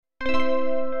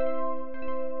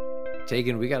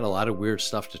Tagan, we got a lot of weird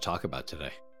stuff to talk about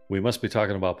today. We must be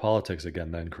talking about politics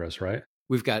again then, Chris, right?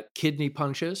 We've got kidney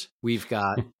punches. We've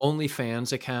got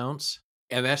OnlyFans accounts.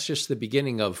 And that's just the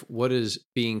beginning of what is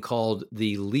being called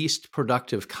the least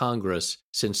productive Congress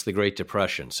since the Great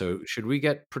Depression. So should we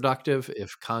get productive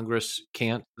if Congress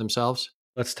can't themselves?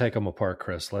 Let's take them apart,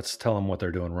 Chris. Let's tell them what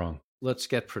they're doing wrong. Let's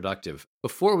get productive.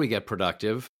 Before we get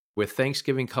productive, with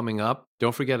Thanksgiving coming up,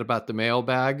 don't forget about the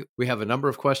mailbag. We have a number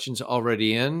of questions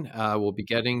already in. We'll be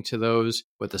getting to those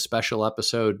with a special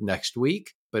episode next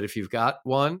week. But if you've got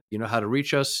one, you know how to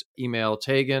reach us. Email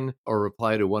Tagan or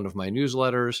reply to one of my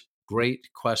newsletters. Great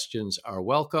questions are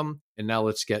welcome. And now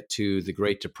let's get to the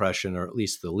Great Depression, or at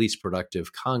least the least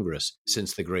productive Congress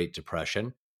since the Great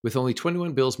Depression. With only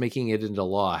 21 bills making it into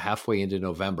law halfway into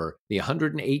November, the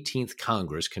 118th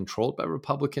Congress, controlled by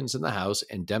Republicans in the House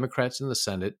and Democrats in the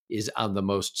Senate, is on the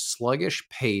most sluggish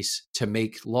pace to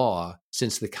make law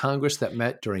since the Congress that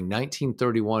met during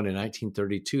 1931 and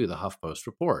 1932, the HuffPost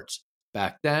reports.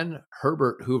 Back then,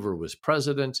 Herbert Hoover was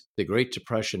president, the Great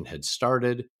Depression had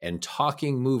started, and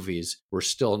talking movies were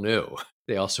still new.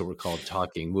 They also were called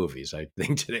talking movies. I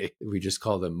think today we just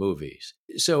call them movies.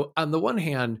 So on the one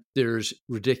hand, there's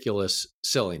ridiculous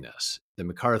silliness. The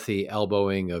McCarthy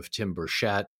elbowing of Tim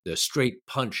Burchett, the straight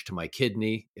punch to my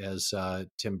kidney, as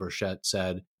Tim Burchett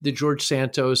said, the George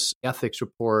Santos ethics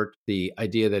report, the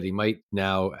idea that he might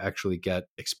now actually get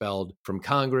expelled from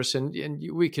Congress. And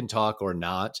we can talk or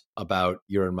not about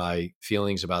your and my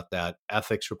feelings about that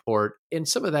ethics report. And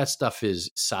some of that stuff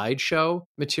is sideshow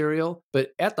material. But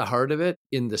at the heart of it,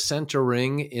 in the center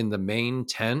ring, in the main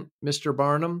tent, Mr.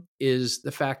 Barnum, is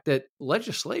the fact that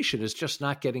legislation is just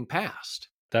not getting passed.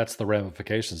 That's the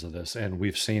ramifications of this. And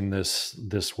we've seen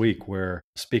this week where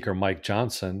Speaker Mike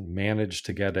Johnson managed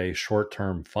to get a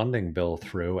short-term funding bill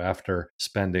through after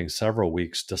spending several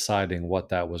weeks deciding what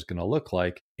that was going to look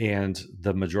like. And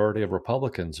the majority of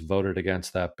Republicans voted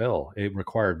against that bill. It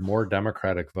required more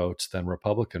Democratic votes than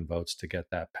Republican votes to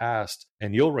get that passed.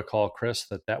 And you'll recall, Chris,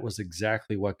 that was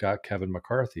exactly what got Kevin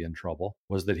McCarthy in trouble,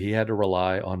 was that he had to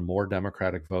rely on more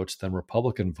Democratic votes than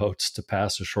Republican votes to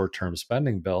pass a short-term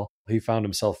spending bill. He found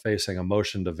himself facing a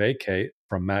motion to vacate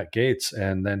from Matt Gaetz,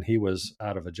 and then he was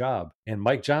out of a job. And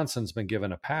Mike Johnson's been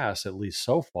given a pass, at least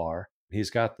so far. He's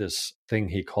got this thing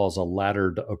he calls a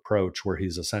laddered approach, where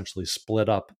he's essentially split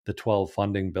up the 12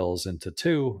 funding bills into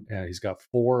two. He's got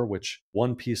 4, which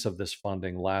one piece of this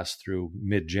funding lasts through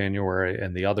mid-January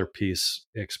and the other piece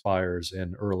expires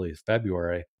in early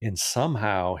February. And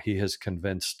somehow he has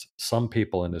convinced some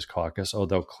people in his caucus,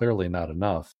 although clearly not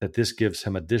enough, that this gives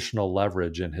him additional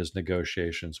leverage in his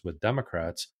negotiations with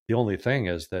Democrats. The only thing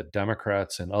is that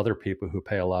Democrats and other people who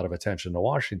pay a lot of attention to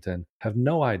Washington have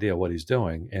no idea what he's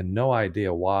doing and no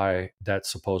idea why that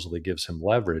supposedly gives him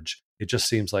leverage. It just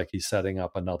seems like he's setting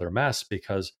up another mess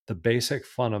because the basic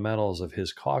fundamentals of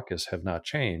his caucus have not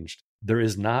changed. There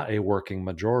is not a working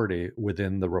majority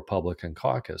within the Republican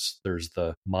caucus. There's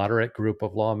the moderate group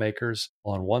of lawmakers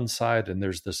on one side, and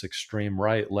there's this extreme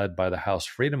right led by the House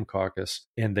Freedom Caucus,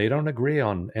 and they don't agree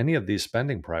on any of these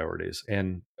spending priorities.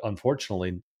 And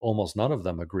unfortunately, almost none of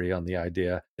them agree on the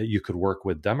idea that you could work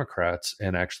with Democrats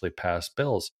and actually pass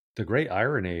bills. The great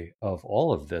irony of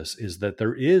all of this is that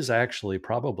there is actually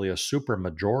probably a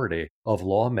supermajority of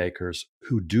lawmakers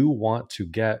who do want to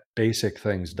get basic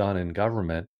things done in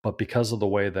government, but because of the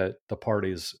way that the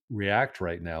parties react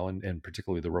right now, and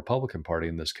particularly the Republican Party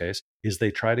in this case, is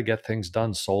they try to get things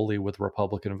done solely with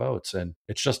Republican votes, and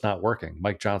it's just not working.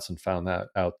 Mike Johnson found that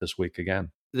out this week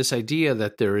again. This idea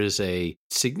that there is a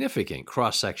significant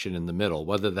cross-section in the middle,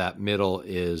 whether that middle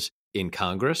is in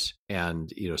Congress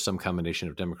and, some combination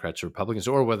of Democrats or Republicans,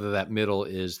 or whether that middle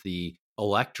is the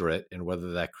electorate and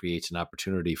whether that creates an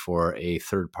opportunity for a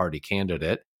third party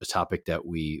candidate, a topic that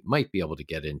we might be able to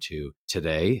get into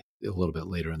today, a little bit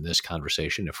later in this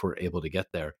conversation, if we're able to get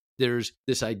there. There's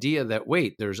this idea that,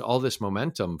 there's all this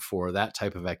momentum for that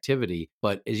type of activity.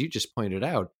 But as you just pointed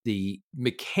out, the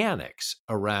mechanics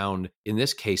around, in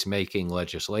this case, making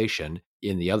legislation,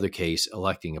 in the other case,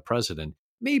 electing a president,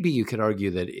 maybe you could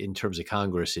argue that in terms of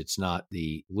Congress, it's not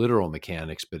the literal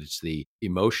mechanics, but it's the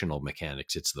emotional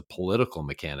mechanics. It's the political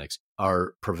mechanics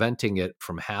are preventing it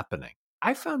from happening.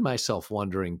 I found myself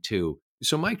wondering too.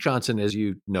 So Mike Johnson, as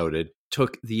you noted,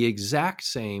 took the exact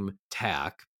same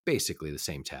tack, basically the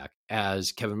same tack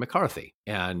as Kevin McCarthy.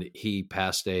 And he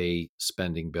passed a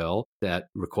spending bill that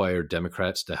required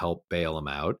Democrats to help bail him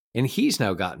out. And he's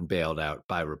now gotten bailed out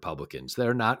by Republicans.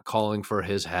 They're not calling for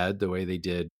his head the way they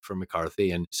did for McCarthy.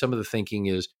 And some of the thinking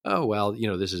is,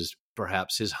 this is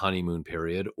perhaps his honeymoon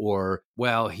period, or,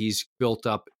 he's built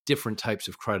up different types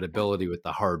of credibility with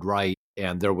the hard right,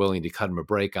 and they're willing to cut him a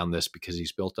break on this because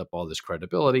he's built up all this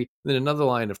credibility. Then another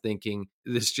line of thinking,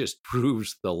 this just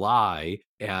proves the lie,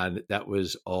 and that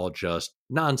was all just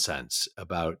nonsense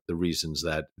about the reasons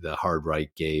that the hard right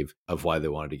gave of why they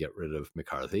wanted to get rid of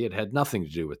McCarthy. It had nothing to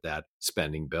do with that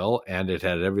spending bill, and it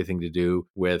had everything to do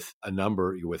with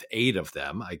with 8 of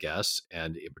them, I guess,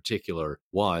 and in particular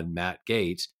one, Matt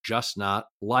Gaetz, just not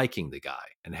liking the guy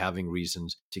and having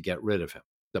reasons to get rid of him.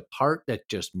 The part that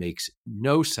just makes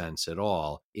no sense at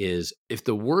all is if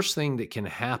the worst thing that can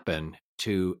happen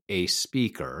to a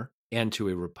speaker and to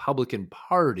a Republican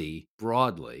Party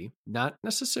broadly, not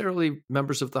necessarily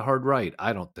members of the hard right,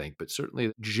 I don't think, but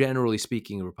certainly generally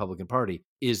speaking, the Republican Party,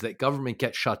 is that government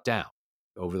gets shut down.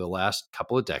 Over the last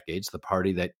couple of decades, the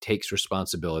party that takes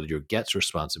responsibility or gets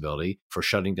responsibility for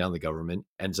shutting down the government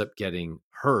ends up getting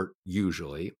hurt,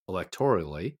 usually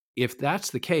electorally. If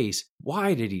that's the case,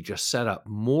 why did he just set up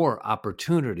more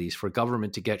opportunities for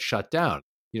government to get shut down?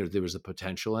 There was the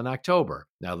potential in October.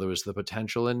 Now there was the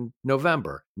potential in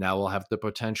November. Now we'll have the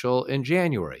potential in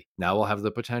January. Now we'll have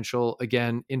the potential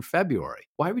again in February.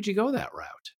 Why would you go that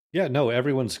route? Yeah, no,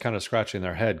 everyone's kind of scratching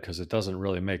their head because it doesn't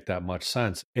really make that much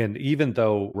sense. And even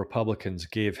though Republicans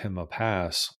gave him a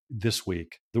pass this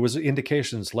week, there was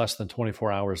indications less than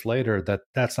 24 hours later that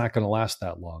that's not going to last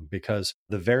that long, because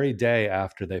the very day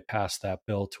after they passed that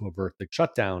bill to avert the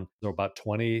shutdown, there were about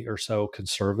 20 or so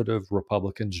conservative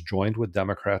Republicans joined with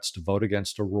Democrats to vote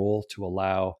against a rule to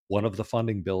allow one of the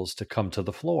funding bills to come to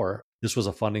the floor. This was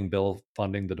a funding bill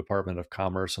funding the Department of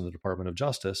Commerce and the Department of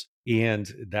Justice,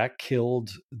 and that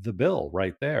killed the bill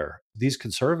right there. These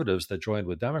conservatives that joined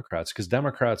with Democrats, because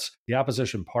Democrats, the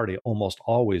opposition party, almost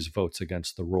always votes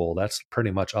against the rule. That's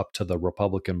pretty much up to the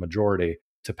Republican majority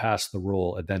to pass the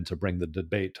rule and then to bring the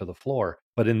debate to the floor.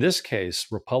 But in this case,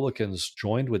 Republicans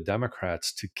joined with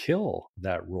Democrats to kill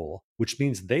that rule, which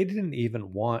means they didn't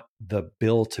even want the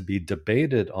bill to be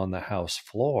debated on the House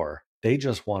floor. They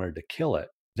just wanted to kill it.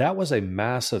 That was a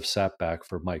massive setback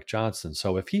for Mike Johnson.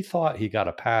 So if he thought he got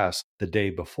a pass the day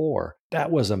before, that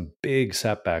was a big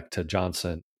setback to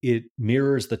Johnson. It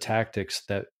mirrors the tactics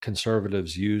that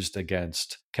conservatives used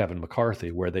against Kevin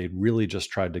McCarthy, where they really just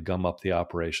tried to gum up the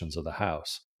operations of the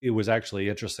House. It was actually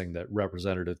interesting that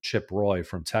Representative Chip Roy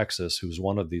from Texas, who's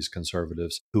one of these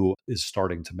conservatives, who is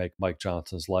starting to make Mike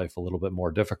Johnson's life a little bit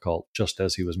more difficult, just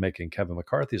as he was making Kevin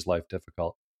McCarthy's life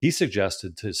difficult. He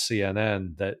suggested to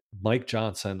CNN that Mike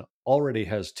Johnson already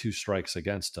has 2 strikes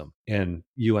against him. And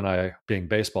you and I, being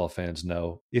baseball fans,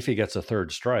 know if he gets a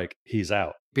 3rd strike, he's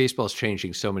out. Baseball's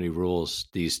changing so many rules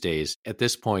these days. At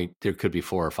this point, there could be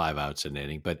 4 or 5 outs in an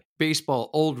inning. But baseball,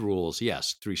 old rules,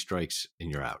 yes, 3 strikes and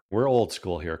you're out. We're old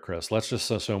school here, Chris. Let's just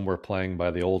assume we're playing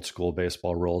by the old school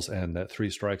baseball rules and that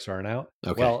 3 strikes are an out.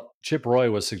 Okay. Well, Chip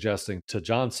Roy was suggesting to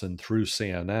Johnson through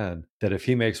CNN that if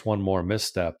he makes one more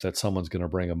misstep, that someone's going to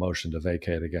bring a motion to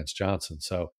vacate against Johnson.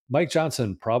 So Mike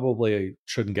Johnson probably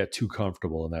shouldn't get too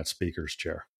comfortable in that speaker's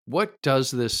chair. What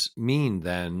does this mean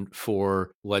then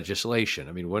for legislation?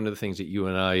 I mean, one of the things that you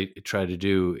and I try to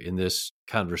do in this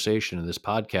conversation, in this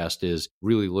podcast, is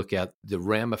really look at the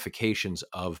ramifications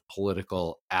of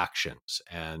political actions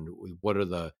and what are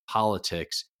the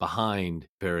politics behind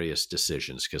various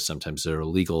decisions, because sometimes there are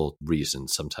legal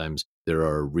reasons, sometimes there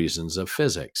are reasons of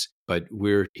physics, but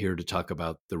we're here to talk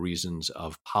about the reasons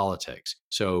of politics.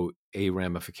 So a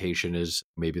ramification is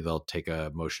maybe they'll take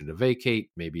a motion to vacate.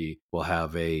 Maybe we'll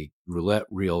have a roulette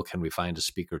reel, can we find a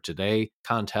speaker today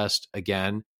contest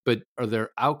again. But are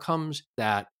there outcomes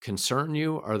that concern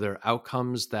you? Are there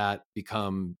outcomes that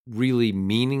become really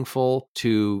meaningful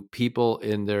to people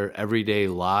in their everyday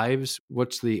lives?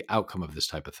 What's the outcome of this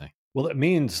type of thing? Well, it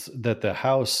means that the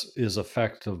House is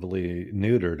effectively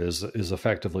neutered, is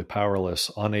effectively powerless,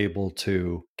 unable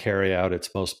to carry out its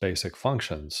most basic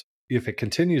functions. If it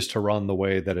continues to run the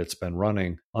way that it's been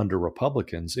running under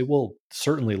Republicans, it will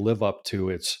certainly live up to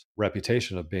its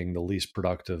reputation of being the least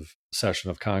productive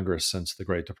session of Congress since the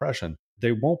Great Depression.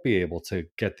 They won't be able to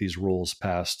get these rules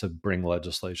passed to bring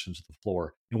legislation to the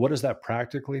floor. And what does that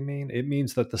practically mean? It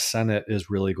means that the Senate is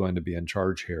really going to be in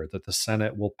charge here, that the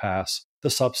Senate will pass the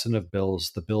substantive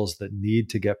bills, the bills that need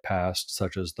to get passed,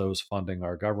 such as those funding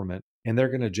our government, and they're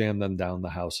going to jam them down the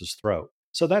House's throat.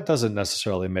 So that doesn't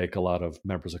necessarily make a lot of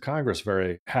members of Congress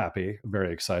very happy,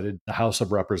 very excited. The House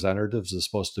of Representatives is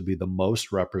supposed to be the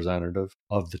most representative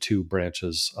of the two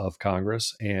branches of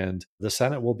Congress, and the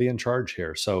Senate will be in charge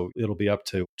here. So it'll be up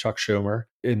to Chuck Schumer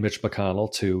and Mitch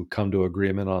McConnell to come to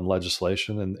agreement on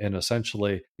legislation. And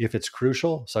essentially, if it's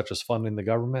crucial, such as funding the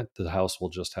government, the House will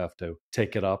just have to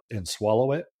take it up and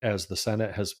swallow it as the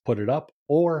Senate has put it up.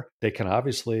 Or they can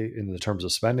obviously, in the terms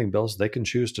of spending bills, they can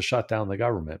choose to shut down the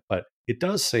government. But it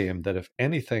does seem that if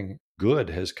anything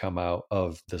good has come out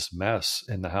of this mess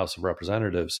in the House of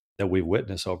Representatives that we've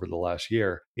witnessed over the last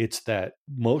year, it's that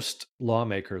most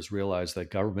lawmakers realize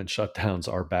that government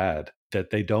shutdowns are bad,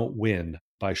 that they don't win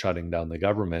by shutting down the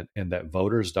government, and that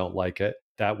voters don't like it.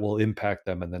 That will impact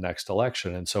them in the next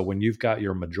election. And so when you've got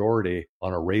your majority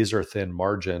on a razor thin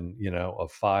margin,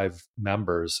 of 5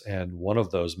 members, and one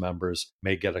of those members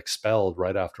may get expelled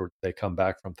right after they come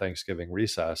back from Thanksgiving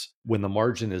recess, when the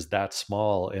margin is that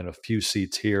small and a few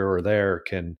seats here or there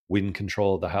can win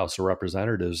control of the House of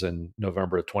Representatives in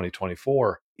November of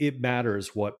 2024, it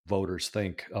matters what voters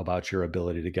think about your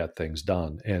ability to get things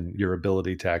done and your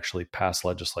ability to actually pass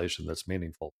legislation that's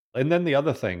meaningful. And then the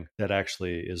other thing that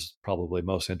actually is probably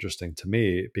most interesting to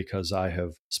me, because I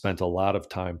have spent a lot of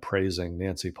time praising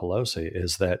Nancy Pelosi,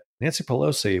 is that Nancy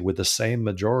Pelosi, with the same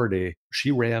majority, she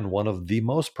ran one of the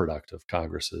most productive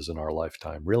Congresses in our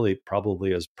lifetime, really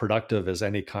probably as productive as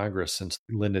any Congress since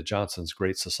Lyndon Johnson's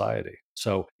Great Society.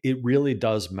 So it really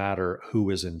does matter who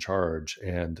is in charge.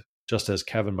 And just as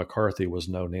Kevin McCarthy was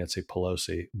no Nancy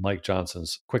Pelosi, Mike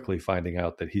Johnson's quickly finding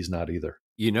out that he's not either.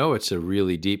 It's a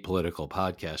really deep political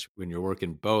podcast when you're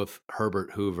working both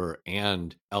Herbert Hoover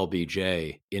and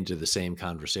LBJ into the same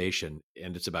conversation,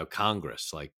 and it's about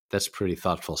Congress. That's pretty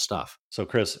thoughtful stuff. So,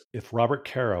 Chris, if Robert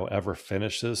Caro ever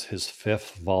finishes his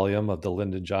 5th volume of the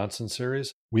Lyndon Johnson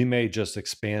series, we may just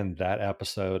expand that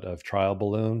episode of Trial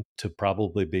Balloon to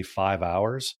probably be 5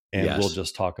 hours. And We'll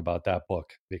just talk about that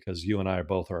book, because you and I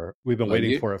we've been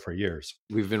waiting for it for years.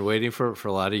 We've been waiting for it for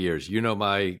a lot of years. You know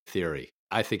my theory.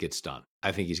 I think it's done.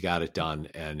 I think he's got it done,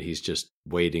 and he's just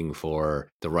waiting for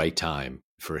the right time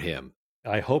for him.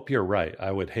 I hope you're right.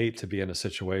 I would hate to be in a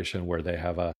situation where they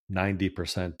have a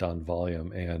 90% done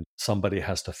volume and somebody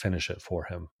has to finish it for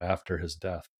him after his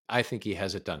death. I think he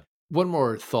has it done. One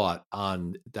more thought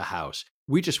on the House.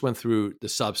 We just went through the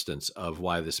substance of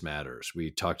why this matters.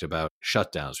 We talked about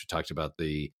shutdowns. We talked about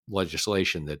the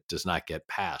legislation that does not get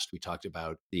passed. We talked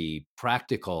about the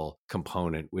practical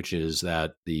component, which is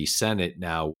that the Senate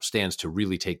now stands to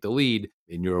really take the lead,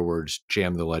 in your words,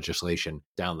 jam the legislation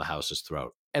down the House's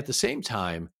throat. At the same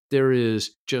time, there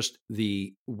is just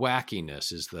the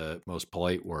wackiness is the most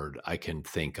polite word I can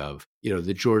think of.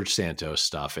 The George Santos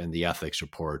stuff and the ethics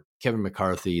report, Kevin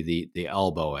McCarthy, the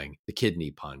elbowing, the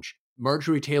kidney punch,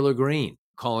 Marjorie Taylor Greene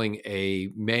calling a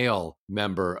male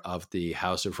member of the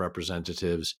House of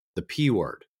Representatives the P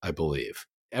word, I believe.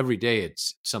 Every day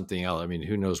it's something else. I mean,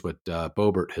 who knows what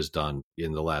Boebert has done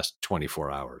in the last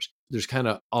 24 hours. There's kind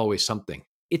of always something.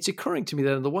 It's occurring to me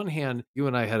that on the one hand, you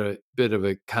and I had a bit of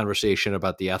a conversation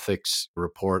about the ethics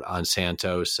report on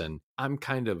Santos, and I'm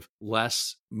kind of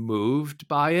less moved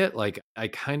by it. I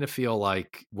kind of feel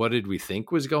like, what did we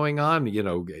think was going on?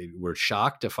 We're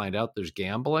shocked to find out there's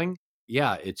gambling.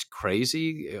 Yeah, it's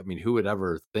crazy. I mean, who would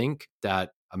ever think that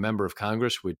a member of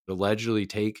Congress would allegedly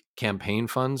take campaign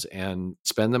funds and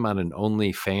spend them on an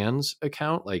OnlyFans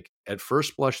account? At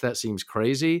first blush, that seems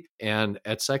crazy. And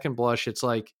at second blush, it's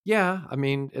at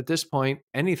this point,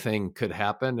 anything could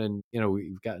happen. And,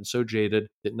 we've gotten so jaded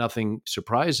that nothing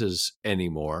surprises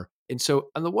anymore. And so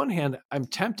on the one hand, I'm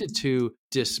tempted to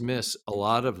dismiss a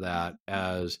lot of that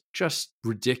as just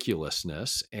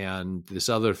ridiculousness. And this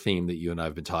other theme that you and I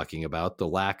have been talking about, the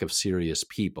lack of serious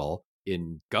people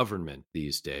in government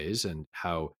these days and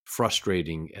how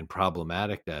frustrating and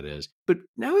problematic that is. But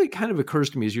now it kind of occurs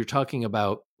to me as you're talking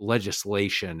about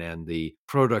legislation and the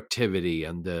productivity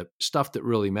and the stuff that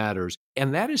really matters.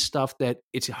 And that is stuff that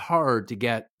it's hard to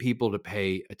get people to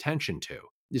pay attention to.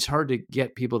 It's hard to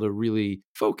get people to really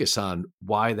focus on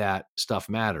why that stuff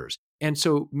matters. And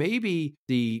so maybe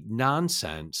the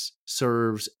nonsense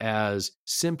serves as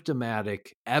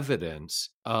symptomatic evidence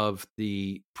of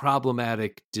the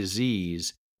problematic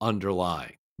disease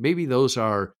underlying. Maybe those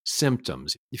are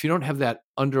symptoms. If you don't have that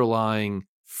underlying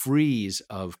freeze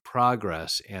of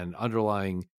progress and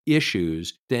underlying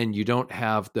issues, then you don't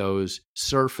have those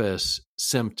surface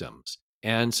symptoms.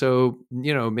 And so,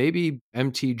 maybe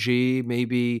MTG,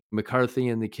 maybe McCarthy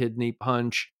and the kidney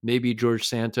punch, maybe George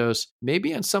Santos,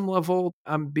 maybe on some level,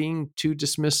 I'm being too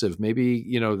dismissive. Maybe,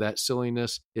 that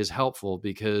silliness is helpful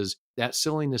because that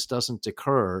silliness doesn't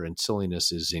occur, and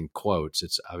silliness is in quotes.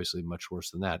 It's obviously much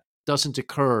worse than that. Doesn't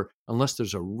occur unless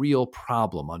there's a real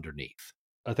problem underneath.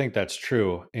 I think that's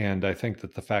true. And I think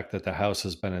that the fact that the House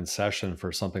has been in session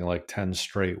for something like 10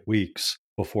 straight weeks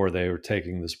before they were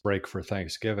taking this break for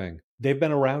Thanksgiving, they've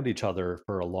been around each other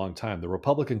for a long time. The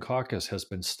Republican caucus has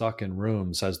been stuck in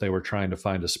rooms as they were trying to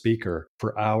find a speaker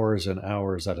for hours and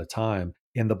hours at a time.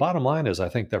 And the bottom line is, I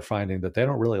think they're finding that they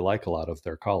don't really like a lot of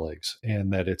their colleagues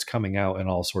and that it's coming out in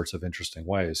all sorts of interesting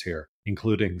ways here,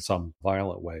 including some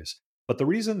violent ways. But the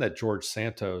reason that George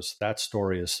Santos, that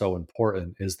story is so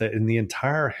important is that in the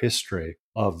entire history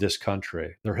of this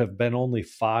country, there have been only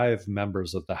 5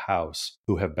 members of the House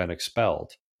who have been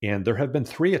expelled. And there have been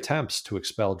 3 attempts to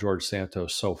expel George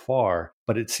Santos so far.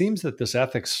 But it seems that this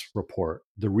ethics report,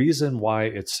 the reason why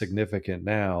it's significant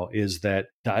now is that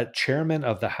the chairman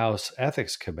of the House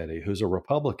Ethics Committee, who's a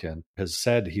Republican, has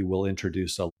said he will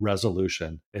introduce a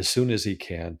resolution as soon as he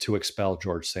can to expel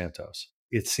George Santos.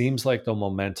 It seems like the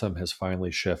momentum has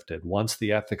finally shifted. Once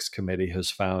the ethics committee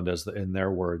has found, in their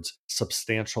words,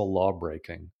 substantial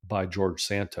lawbreaking by George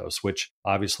Santos, which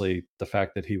obviously the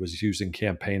fact that he was using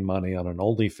campaign money on an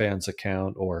OnlyFans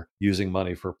account or using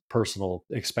money for personal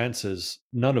expenses,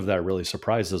 none of that really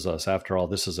surprises us. After all,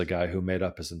 this is a guy who made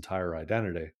up his entire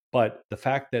identity. But the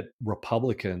fact that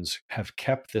Republicans have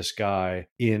kept this guy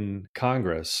in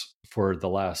Congress for the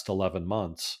last 11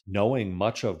 months, knowing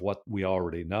much of what we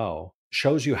already know,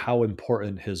 shows you how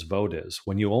important his vote is.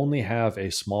 When you only have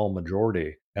a small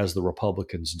majority, as the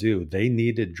Republicans do, they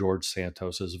needed George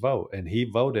Santos's vote, and he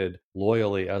voted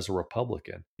loyally as a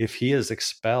Republican. If he is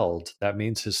expelled, that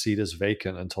means his seat is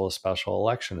vacant until a special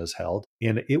election is held.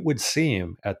 And it would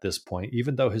seem at this point,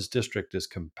 even though his district is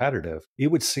competitive, it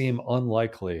would seem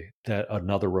unlikely that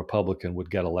another Republican would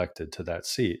get elected to that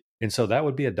seat. And so that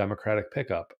would be a Democratic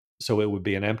pickup. So it would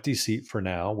be an empty seat for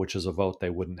now, which is a vote they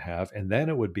wouldn't have. And then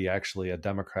it would be actually a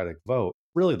Democratic vote.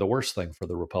 Really the worst thing for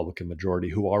the Republican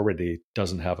majority, who already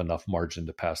doesn't have enough margin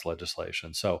to pass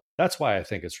legislation. So that's why I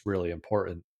think it's really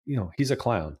important. He's a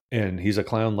clown, and he's a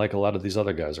clown like a lot of these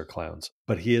other guys are clowns,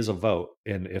 but he is a vote.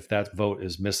 And if that vote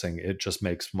is missing, it just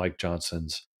makes Mike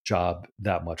Johnson's job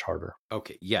that much harder.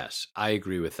 Okay. Yes, I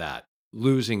agree with that.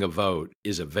 Losing a vote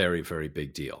is a very, very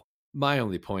big deal. My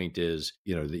only point is,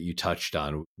 that you touched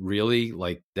on, really,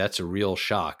 like, that's a real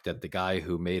shock that the guy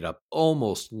who made up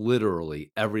almost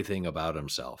literally everything about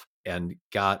himself and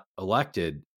got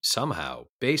elected somehow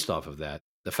based off of that.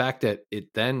 The fact that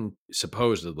it then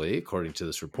supposedly, according to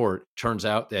this report, turns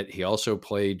out that he also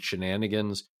played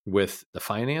shenanigans with the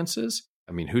finances.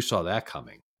 I mean, who saw that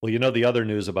coming? Well, the other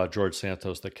news about George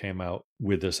Santos that came out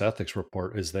with this ethics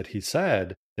report is that he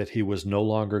said that he was no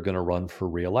longer going to run for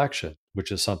re-election,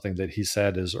 which is something that he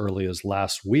said as early as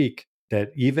last week, that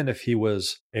even if he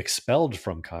was expelled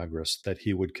from Congress, that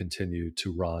he would continue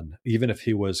to run. Even if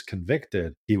he was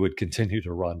convicted, he would continue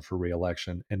to run for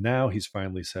re-election. And now he's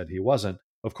finally said he wasn't.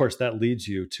 Of course, that leads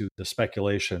you to the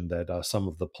speculation that some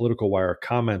of the Political Wire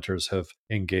commenters have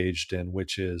engaged in,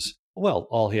 which is, well,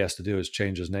 all he has to do is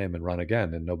change his name and run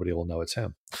again, and nobody will know it's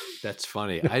him. That's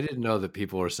funny. I didn't know that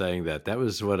people were saying that. That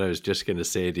was what I was just going to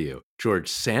say to you. George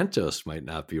Santos might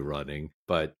not be running,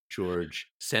 but George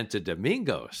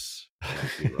Santodomingos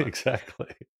might be running.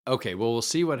 Exactly. Okay, well, we'll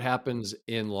see what happens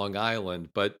in Long Island.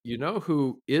 But you know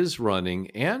who is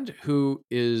running and who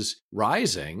is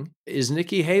rising is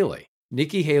Nikki Haley.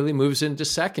 Nikki Haley moves into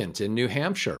second in New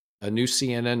Hampshire. A new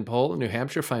CNN poll in New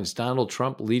Hampshire finds Donald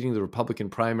Trump leading the Republican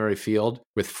primary field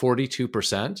with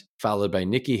 42%, followed by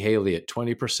Nikki Haley at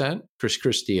 20%, Chris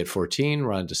Christie at 14%,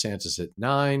 Ron DeSantis at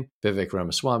 9%, Vivek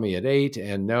Ramaswamy at 8%,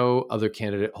 and no other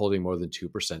candidate holding more than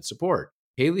 2% support.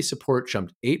 Haley's support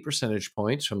jumped 8 percentage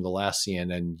points from the last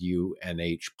CNN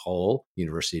UNH poll,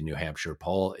 University of New Hampshire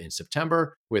poll in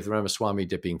September, with Ramaswamy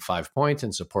dipping 5 points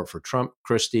and support for Trump,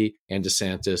 Christie, and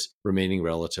DeSantis remaining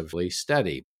relatively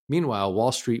steady. Meanwhile,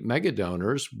 Wall Street mega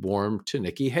donors warmed to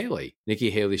Nikki Haley. Nikki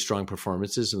Haley's strong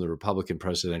performances in the Republican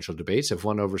presidential debates have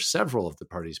won over several of the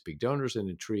party's big donors and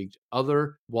intrigued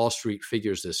other Wall Street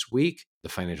figures this week. The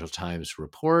Financial Times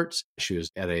reports she was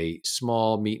at a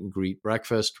small meet and greet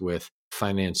breakfast with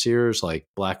financiers like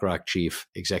BlackRock chief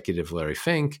executive Larry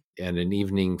Fink and an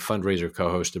evening fundraiser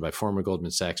co-hosted by former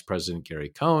Goldman Sachs president Gary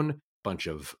Cohn. A bunch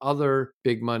of other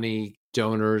big money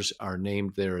donors are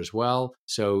named there as well.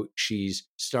 So she's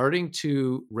starting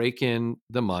to rake in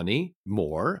the money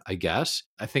more, I guess.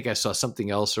 I think I saw something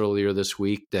else earlier this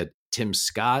week that Tim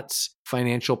Scott's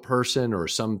financial person or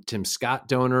some Tim Scott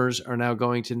donors are now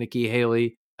going to Nikki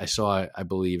Haley. I saw, I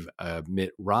believe, a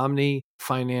Mitt Romney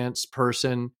finance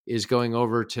person is going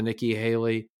over to Nikki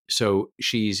Haley. So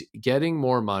she's getting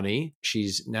more money.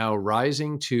 She's now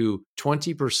rising to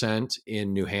 20%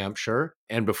 in New Hampshire.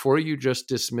 And before you just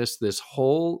dismiss this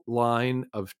whole line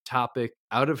of topic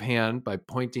out of hand by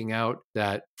pointing out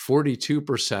that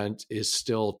 42% is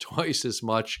still twice as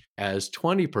much as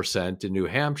 20% in New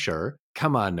Hampshire,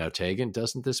 come on now, Taegan,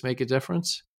 doesn't this make a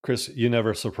difference? Chris, you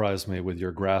never surprise me with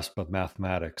your grasp of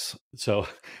mathematics. So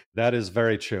that is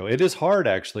very true. It is hard,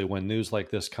 actually, when news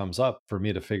like this comes up for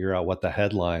me to figure out what the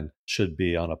headline should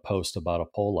be on a post about a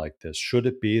poll like this. Should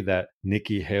it be that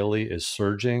Nikki Haley is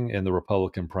surging in the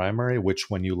Republican primary, which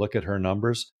when you look at her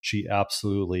numbers, she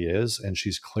absolutely is, and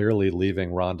she's clearly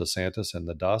leaving Ron DeSantis in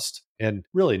the dust? And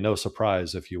really no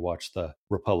surprise if you watch the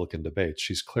Republican debates.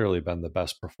 She's clearly been the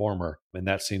best performer, and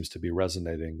that seems to be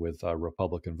resonating with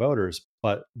Republican voters.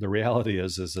 But the reality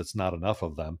is it's not enough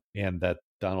of them, and that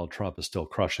Donald Trump is still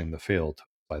crushing the field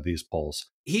by these polls.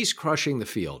 He's crushing the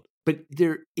field. But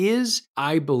there is,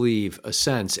 I believe, a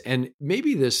sense, and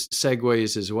maybe this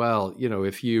segues as well,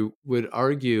 if you would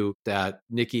argue that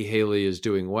Nikki Haley is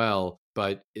doing well,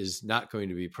 but is not going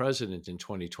to be president in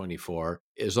 2024,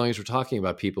 as long as we're talking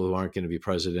about people who aren't going to be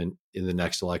president in the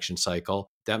next election cycle,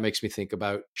 that makes me think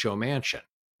about Joe Manchin.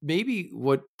 Maybe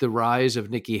what the rise of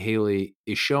Nikki Haley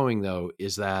is showing, though,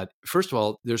 is that, first of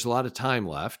all, there's a lot of time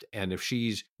left. And if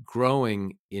she's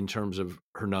growing in terms of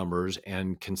her numbers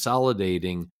and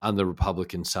consolidating on the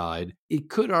Republican side, it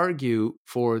could argue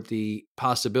for the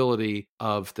possibility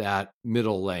of that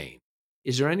middle lane.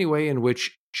 Is there any way in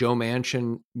which Joe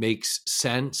Manchin makes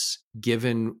sense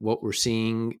given what we're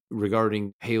seeing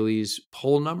regarding Haley's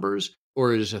poll numbers?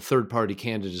 Or is a third-party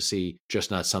candidacy just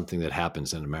not something that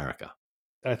happens in America?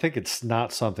 I think it's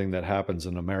not something that happens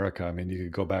in America. I mean, you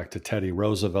could go back to Teddy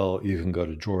Roosevelt, you can go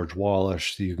to George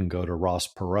Wallace, you can go to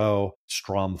Ross Perot,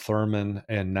 Strom Thurmond,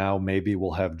 and now maybe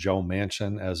we'll have Joe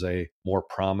Manchin as a more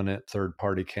prominent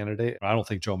third-party candidate. I don't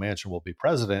think Joe Manchin will be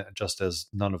president, just as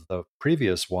none of the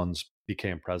previous ones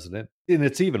became president. And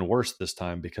it's even worse this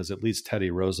time because at least Teddy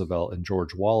Roosevelt and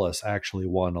George Wallace actually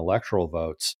won electoral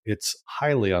votes. It's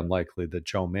highly unlikely that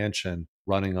Joe Manchin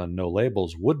running on no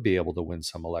labels would be able to win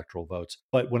some electoral votes.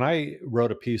 But when I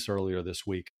wrote a piece earlier this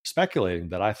week speculating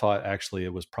that I thought actually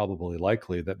it was probably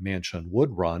likely that Manchin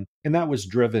would run, and that was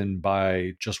driven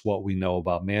by just what we know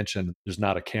about Manchin. There's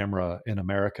not a camera in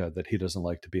America that he doesn't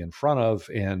like to be in front of,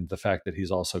 and the fact that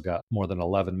he's also got more than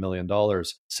 $11 million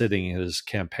sitting in his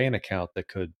campaign account that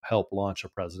could help launch a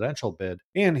presidential bid.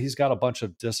 And he's got a bunch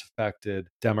of disaffected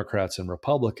Democrats and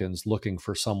Republicans looking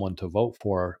for someone to vote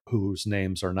for whose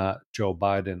names are not Joe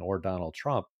Biden or Donald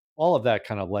Trump. All of that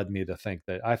kind of led me to think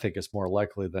that I think it's more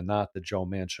likely than not that Joe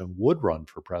Manchin would run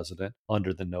for president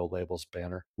under the No Labels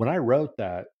banner. When I wrote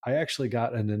that, I actually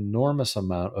got an enormous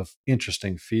amount of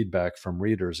interesting feedback from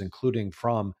readers, including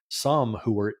from some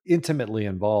who were intimately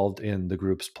involved in the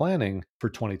group's planning for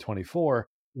 2024.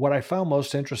 What I found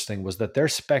most interesting was that their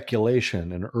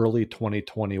speculation in early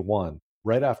 2021,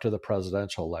 right after the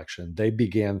presidential election, they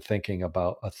began thinking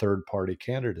about a third-party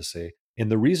candidacy. And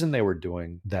the reason they were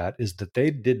doing that is that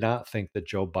they did not think that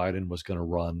Joe Biden was going to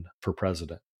run for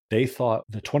president. They thought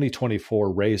the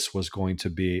 2024 race was going to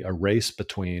be a race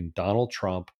between Donald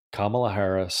Trump, Kamala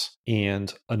Harris,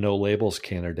 and a no labels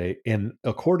candidate. And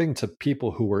according to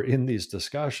people who were in these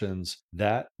discussions,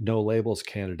 that no labels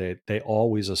candidate, they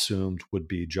always assumed would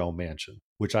be Joe Manchin,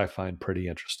 which I find pretty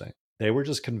interesting. They were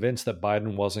just convinced that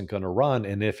Biden wasn't going to run.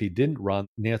 And if he didn't run,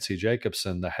 Nancy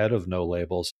Jacobson, the head of No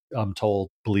Labels, I'm told,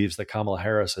 believes that Kamala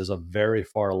Harris is a very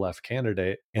far left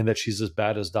candidate and that she's as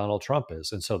bad as Donald Trump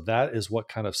is. And so that is what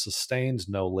kind of sustains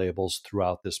No Labels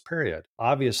throughout this period.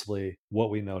 Obviously,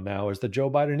 what we know now is that Joe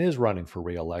Biden is running for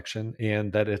re-election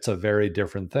and that it's a very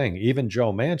different thing. Even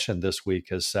Joe Manchin this week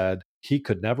has said he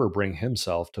could never bring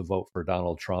himself to vote for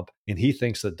Donald Trump, and he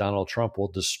thinks that Donald Trump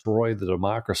will destroy the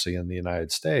democracy in the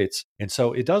United States. And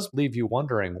so it does leave you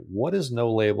wondering, what is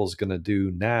No Labels going to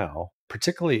do now,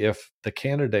 particularly if the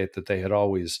candidate that they had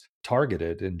always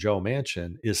targeted in Joe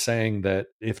Manchin is saying that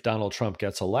if Donald Trump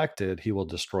gets elected, he will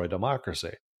destroy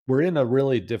democracy. We're in a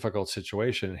really difficult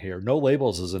situation here. No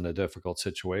Labels is in a difficult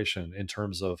situation in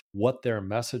terms of what their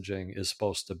messaging is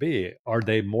supposed to be. Are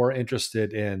they more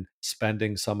interested in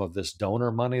spending some of this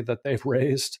donor money that they've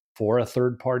raised for a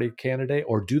third party candidate,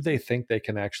 or do they think they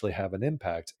can actually have an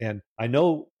impact? And I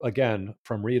know, again,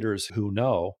 from readers who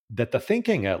know that the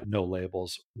thinking at No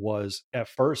Labels was at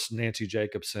first Nancy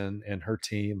Jacobson and her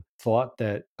team thought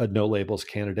that a No Labels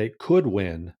candidate could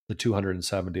win the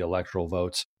 270 electoral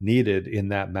votes needed in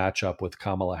that matchup with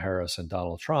Kamala Harris and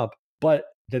Donald Trump. But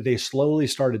that they slowly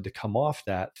started to come off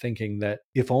that, thinking that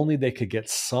if only they could get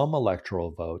some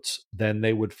electoral votes, then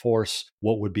they would force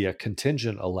what would be a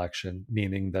contingent election,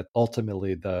 meaning that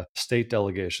ultimately the state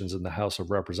delegations in the House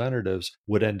of Representatives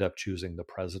would end up choosing the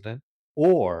president,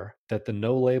 or that the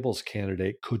No Labels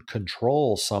candidate could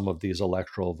control some of these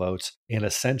electoral votes and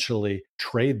essentially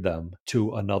trade them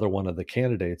to another one of the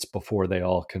candidates before they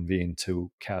all convene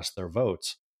to cast their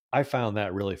votes. I found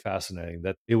that really fascinating,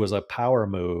 that it was a power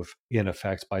move in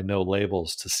effect by No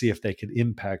Labels to see if they could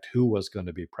impact who was going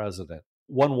to be president.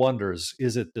 One wonders,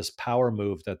 is it this power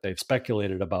move that they've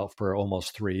speculated about for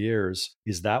almost 3 years?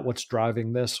 Is that what's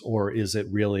driving this? Or is it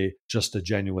really just a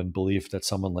genuine belief that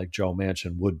someone like Joe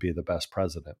Manchin would be the best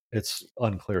president? It's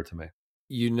unclear to me.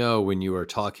 You know, when you are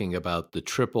talking about the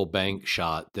triple bank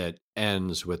shot that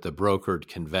ends with a brokered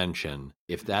convention,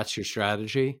 if that's your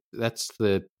strategy, that's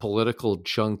the political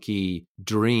junkie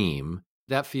dream.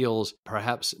 That feels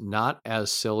perhaps not as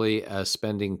silly as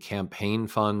spending campaign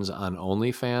funds on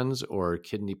OnlyFans or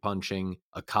kidney punching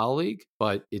a colleague,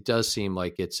 but it does seem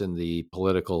like it's in the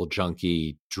political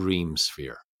junkie dream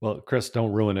sphere. Well, Chris,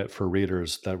 don't ruin it for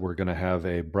readers that we're going to have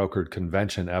a brokered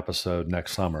convention episode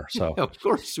next summer. So, of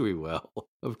course we will.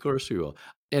 Of course we will.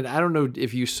 And I don't know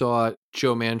if you saw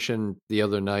Joe Manchin the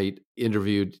other night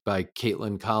interviewed by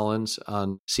Caitlin Collins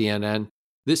on CNN.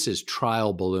 This is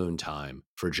trial balloon time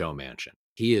for Joe Manchin.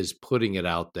 He is putting it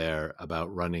out there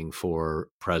about running for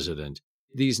president.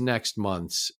 These next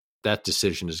months, that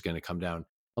decision is going to come down,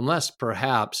 unless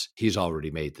perhaps he's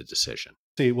already made the decision.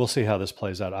 We'll see how this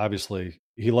plays out. Obviously,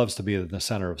 he loves to be in the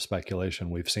center of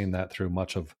speculation. We've seen that through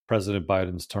much of President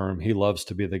Biden's term. He loves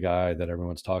to be the guy that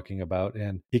everyone's talking about.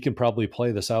 And he can probably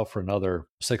play this out for another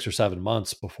 6 or 7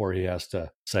 months before he has to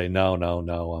say, no,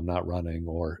 I'm not running.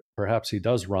 Or perhaps he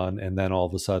does run. And then all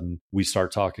of a sudden, we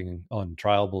start talking on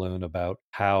Trial Balloon about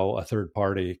how a third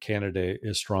party candidate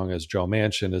as strong as Joe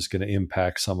Manchin is going to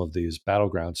impact some of these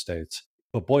battleground states.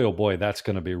 But boy, oh boy, that's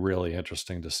going to be really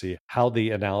interesting to see how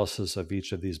the analysis of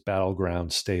each of these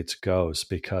battleground states goes,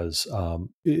 because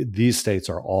these states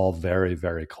are all very,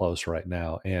 very close right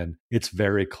now. And it's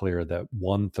very clear that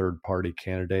one third party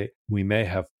candidate, we may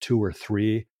have 2 or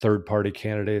 3 third party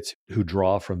candidates who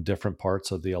draw from different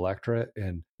parts of the electorate.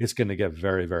 And it's going to get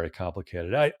very, very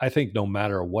complicated. I think no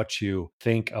matter what you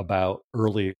think about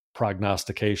early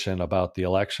prognostication about the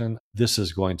election, this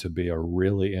is going to be a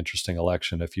really interesting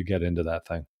election if you get into that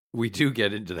thing. We do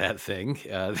get into that thing.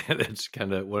 That's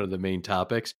kind of one of the main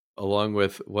topics, along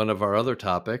with one of our other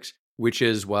topics, which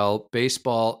is, while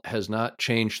baseball has not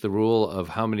changed the rule of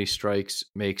how many strikes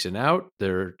makes an out,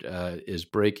 there is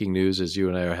breaking news as you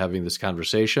and I are having this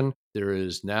conversation. There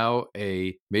is now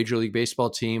a Major League Baseball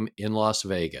team in Las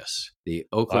Vegas. The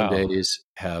Oakland A's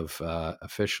have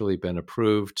officially been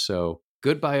approved. So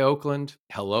goodbye, Oakland.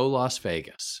 Hello, Las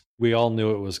Vegas. We all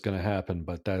knew it was going to happen,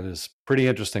 but that is pretty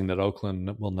interesting that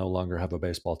Oakland will no longer have a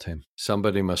baseball team.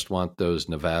 Somebody must want those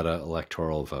Nevada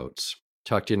electoral votes.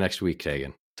 Talk to you next week,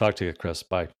 Tegan. Talk to you, Chris.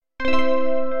 Bye.